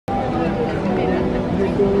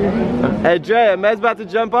Hey Dre, Ahmed's about to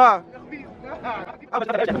jump off.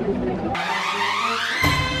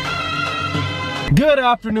 Good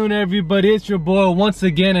afternoon everybody, it's your boy once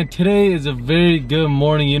again, and today is a very good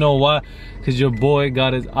morning. You know why? Because your boy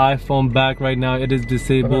got his iPhone back. Right now it is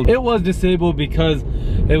disabled. It was disabled because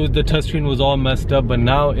the touchscreen was all messed up, but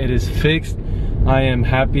now it is fixed. I am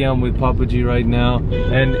happy I'm with Papa G right now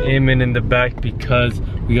and Ahmed in the back because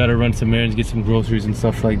we gotta run some errands, get some groceries and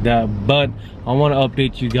stuff like that. But I want to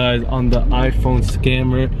update you guys on the iPhone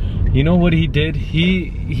scammer. You know what he did?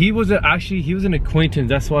 He was an acquaintance.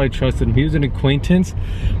 That's why I trusted him. He was an acquaintance,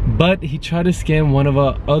 but he tried to scam one of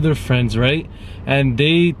our other friends, right? And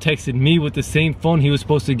they texted me with the same phone he was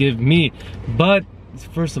supposed to give me. But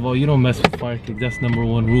first of all, you don't mess with Firekick. That's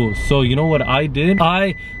 #1 rule. So you know what I did?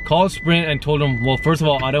 I called Sprint and told them, well, first of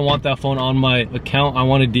all, I don't want that phone on my account. I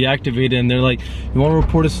want to deactivate it. And they're like, you want to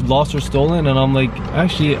report it lost or stolen? And I'm like,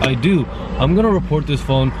 actually I do. I'm gonna report this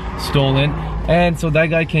phone stolen, and so that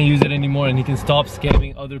guy can't use it anymore and he can stop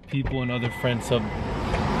scamming other people and other friends. So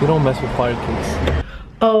you don't mess with Firekicks.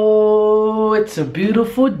 Oh, it's a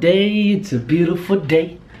beautiful day. It's a beautiful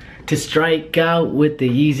day to strike out with the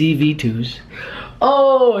Yeezy V2s.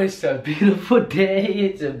 Oh, it's a beautiful day.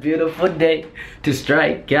 It's a beautiful day to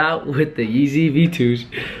strike out with the Yeezy V2s.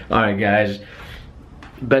 Alright guys,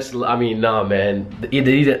 nah man, the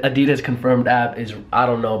Adidas confirmed app is, I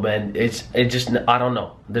don't know man, it just, I don't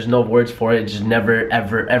know, there's no words for it. It just never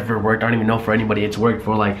ever worked. I don't even know for anybody it's worked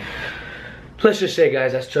for. Like, let's just say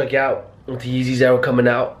guys, I struck out with the Yeezys that were coming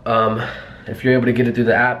out. If you're able to get it through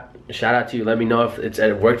the app, shout out to you. Let me know if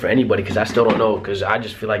it worked for anybody, because I still don't know, because I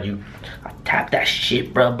just feel like I tap that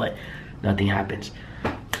shit bro, but nothing happens.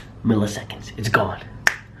 Milliseconds, it's gone.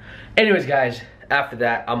 Anyways guys, after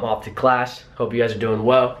that I'm off to class. Hope you guys are doing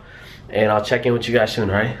well, and I'll check in with you guys soon.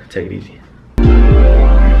 All right, take it easy.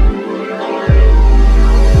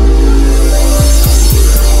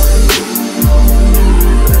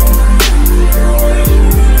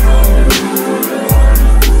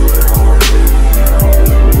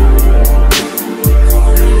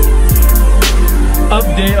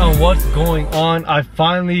 Update on what's going on. I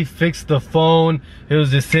finally fixed the phone. It was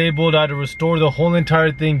disabled. I had to restore the whole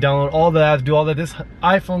entire thing, download all the apps, do all that. This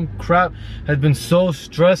iPhone crap has been so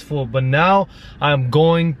stressful, but now I'm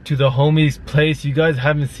going to the homie's place. You guys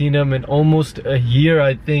haven't seen him in almost a year,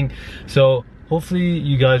 I think, so hopefully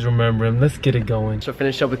you guys remember him. Let's get it going. So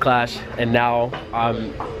finished up with class, and now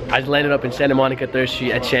I landed up in Santa Monica 3rd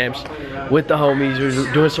Street at Champs with the homies.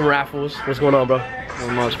 We're doing some raffles. What's going on, bro?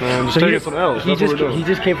 Not much, man. Just taking some L's. He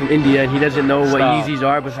just came from India and he doesn't know what Yeezys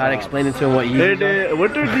are, but I had to explain it to him what Yeezys are.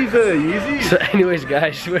 What are these Yeezys? So anyways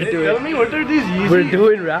guys, we're doing, tell me, what are these Yeezys? We're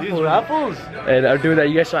doing raffles. These raffles? And I'm doing that.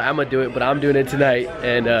 You guys saw Ahmed do it, but I'm doing it tonight.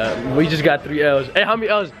 And we just got 3 L's. Hey, how many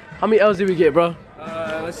L's did we get, bro?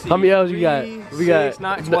 Let's see. How many L's we got? We got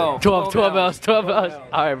 12 L's. 12 L's.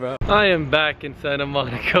 Alright, bro. I am back in Santa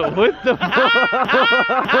Monica with the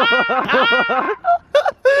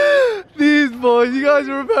these boys. You guys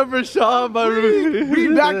remember Sean, my room? We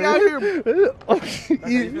back out here.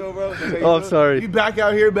 Oh, sorry. We back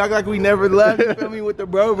out here, back like we never left. You feel me, with the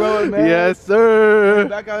bro, man. Yes, sir.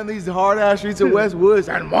 Back out in these hard ass streets of Westwood,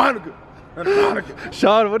 Santa Monica.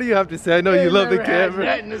 Sean, what do you have to say? I know you love the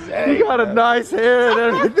camera. You got a nice hair and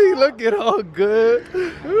everything, looking all good.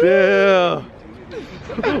 Damn.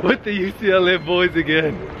 With the UCLA boys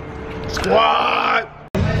again. Squad!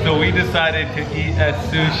 So we decided to eat at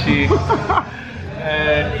sushi.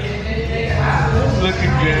 And looking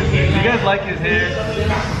good. You guys like his hair?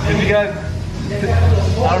 If you guys,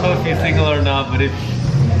 I don't know if he's single or not, but if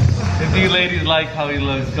you ladies like how he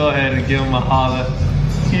looks, go ahead and give him a holla.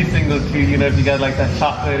 He's single too, you know, if you guys like that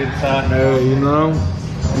chocolate inside. Hey, you know,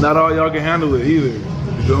 not all y'all can handle it either.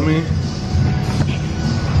 You feel me?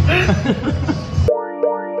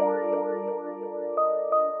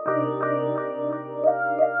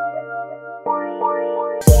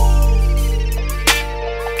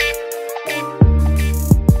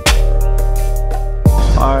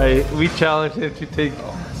 Alright, we challenge him to take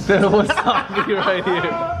the wasabi right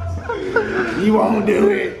here. You won't do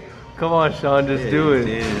it. Come on, Sean, just do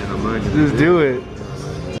it. Just do it.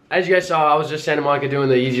 As you guys saw, I was just Santa Monica doing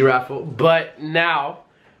the Yeezy raffle, but now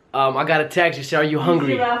I got a text. They said, "Are you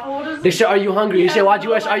hungry?" They said, "Are you hungry?" They said, "Why'd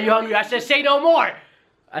you ask, are you hungry?" I said, "Say no more."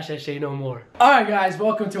 I said, "Say no more." All right, guys,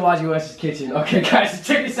 welcome to YGOS's kitchen. Okay, guys,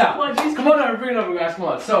 check this out. Come on over, bring it over, guys. Come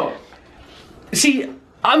on. So, see,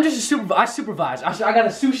 I'm just a supervisor. I supervise. I got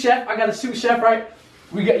a sous chef. Right?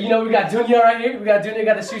 We got, we got Dunya right here. We got Dunya,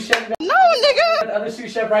 got the sous chef. No, nigga. Got the other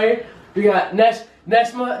sous chef right here. We got Ness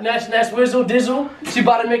Whizzle Dizzle. She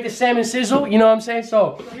about to make the salmon sizzle. You know what I'm saying? So,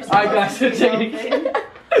 all right, guys, check it.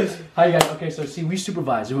 Hi guys. Okay, so see, we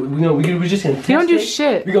supervise. We're just gonna test. You don't do it.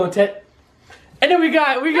 shit. We gonna test. And then we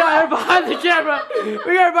got her behind the camera. We got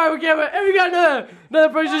her behind the camera, and we got another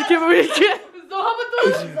person camera.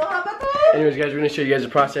 Anyways, guys, we're gonna show you guys the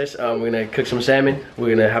process. We're gonna cook some salmon.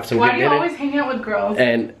 We're gonna have some good dinner. Why do you always hang out with girls?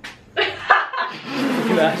 And they're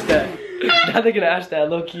gonna ask that. Now they're gonna ask that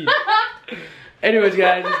low key. Anyways,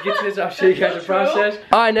 guys, let's get to this. I'll show you guys the process.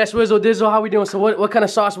 All right, next Wizzle Dizzle, how we doing? So what kind of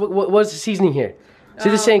sauce? What's the seasoning here? So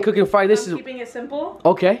this ain't cooking fry. This is keeping it simple.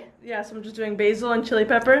 okay. Yeah, so I'm just doing basil and chili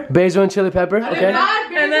pepper. Basil and chili pepper. Okay.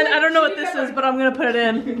 And then I don't know what this is, but I'm gonna put it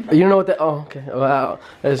in. You don't know what that? Oh, okay. Wow,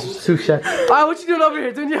 that's sous chef. All right, what you doing over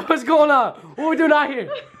here, Dunya? What's going on? What we doing out here?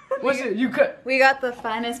 What's it? You cut? We got the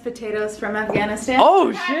finest potatoes from Afghanistan.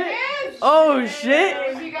 Oh shit! Oh shit!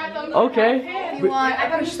 Okay. If you want a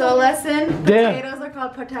Pashto lesson, Damn. potatoes are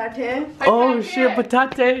called patate. Oh shit!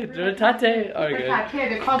 Patate. Patate. All right, guys. Patate.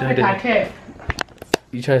 They're called patate.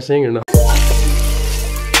 You trying to sing or no?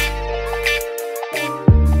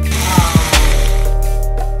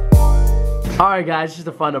 Alright guys, this is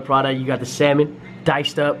the final product. You got the salmon,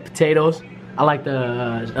 diced up potatoes. I like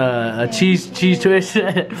the cheese twist,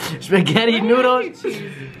 spaghetti noodles.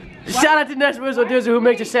 Shout out to Next Wizzle Dizzle who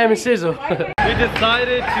makes the salmon sizzle. We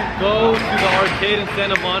decided to go to the arcade in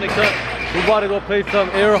Santa Monica. We're about to go play some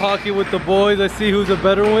air hockey with the boys. Let's see who's a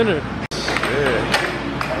better winner.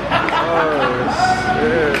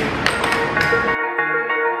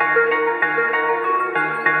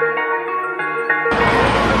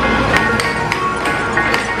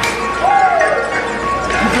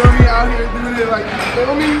 Like, you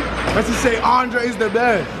feel me? Let's just say Andre's the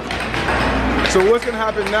best. So what's gonna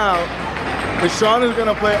happen now is Sean is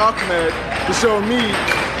gonna play Ahmed to show me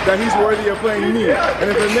that he's worthy of playing me. And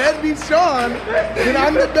if Ahmed beats Sean, then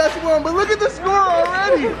I'm the best one. But look at the score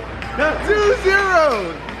already.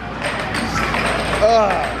 2-0.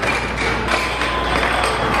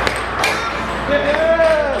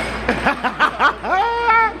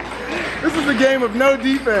 This is a game of no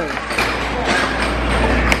defense.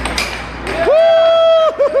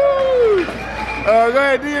 Go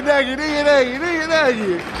ahead, do your daggy.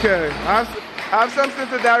 Okay, have some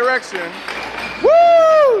sense of direction.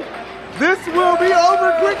 Woo! This will be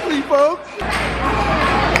over quickly, folks.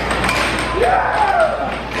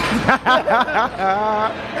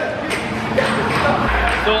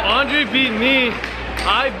 So Andre beat me.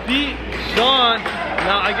 I beat Sean.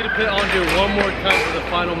 Now I get to play Andre one more time for the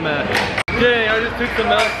final match. Okay, I just took the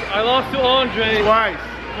match. I lost to Andre. Twice.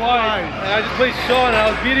 And I just played Sean. I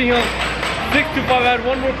was beating him 6-5. I had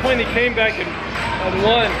one more point. He came back and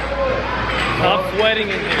won. Stop sweating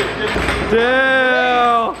in here.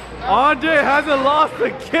 Damn! Andre hasn't lost a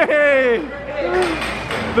game.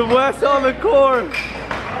 The West on the court.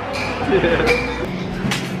 Yeah.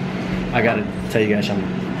 I gotta tell you guys something.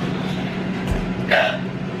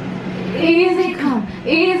 Easy come,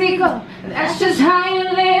 easy go. That's just how you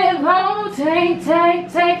live. Oh, take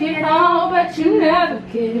it all, but you never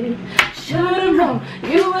get. Should've known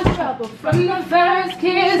you was trouble from the first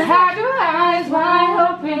kiss. Had your eyes wide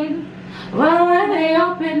open. Well, when they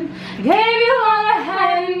open, gave you all I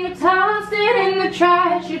had and you tossed it in the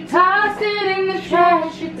trash. You tossed it in the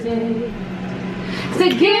trash, you did. To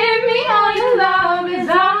give me all your love is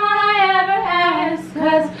all I ever ask.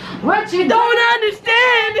 Cause what you don't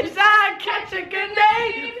understand is I catch a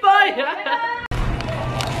grenade for you.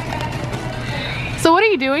 So what are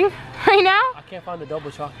you doing right now? I can't find the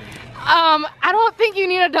double chocolate. I don't think you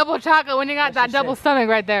need a double chocolate when you got that double stomach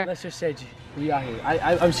right there. Let's just say we out here.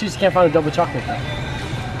 I just can't find a double chocolate.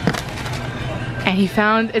 And he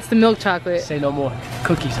found it's the milk chocolate. Say no more.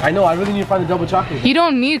 Cookies. I know. I really need to find the double chocolate. You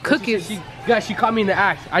don't need cookies. She caught me in the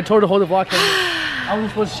act. I told her to hold the vlog camera. I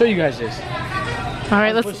wasn't supposed to show you guys this. All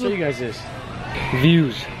right, let's show you guys this.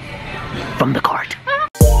 Views from the cart.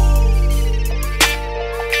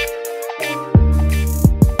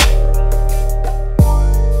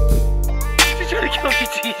 She's trying to kill me,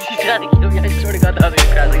 G. She's trying to kill me. I swear to God, that was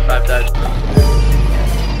gonna crash like 5 times.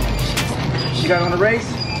 You guys want to race?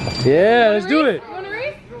 Yeah, let's do it. You wanna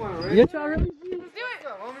race? Yeah, y'all ready? Let's do it.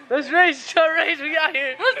 Let's race. Let's race. We out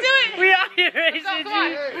here. Let's do it. We out here racing, Come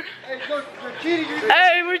on. G.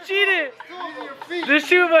 Hey, we're cheating. There's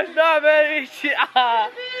two of us. Nah, man.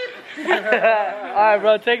 Alright,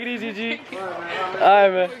 bro. Take it easy, G.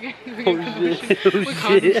 Alright, man. Oh,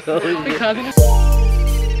 shit. Oh, shit.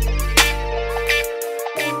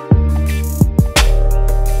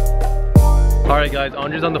 Alright guys,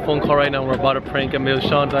 Andre's on the phone call right now. We're about to prank him. It was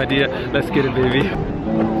Sean's idea. Let's get it, baby.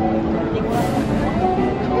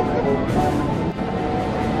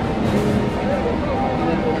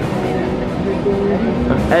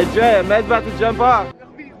 Hey Dre, Ahmed's about to jump off.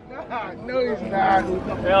 No, he's not.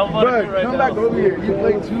 Yeah, I'm Bro, right come now. back over here. You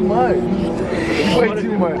play too much. You play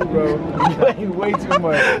too much, bro. You play way too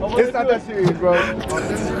much. It's not that serious, bro.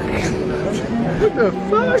 What the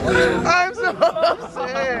fuck? I'm so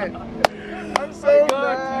upset. I'm so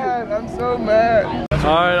mad. I'm so mad.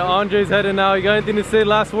 Alright, Andre's heading out. You got anything to say?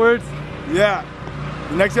 Last words? Yeah.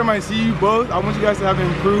 The next time I see you both, I want you guys to have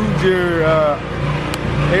improved your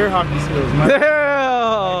air hockey skills, man.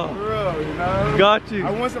 Yeah! For real, you know? Got you.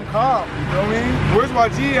 I want some comp, you know what I mean? Where's my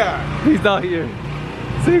G at? He's not here.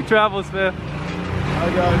 Safe travels, man.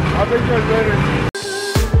 I got it. I'll take you guys later.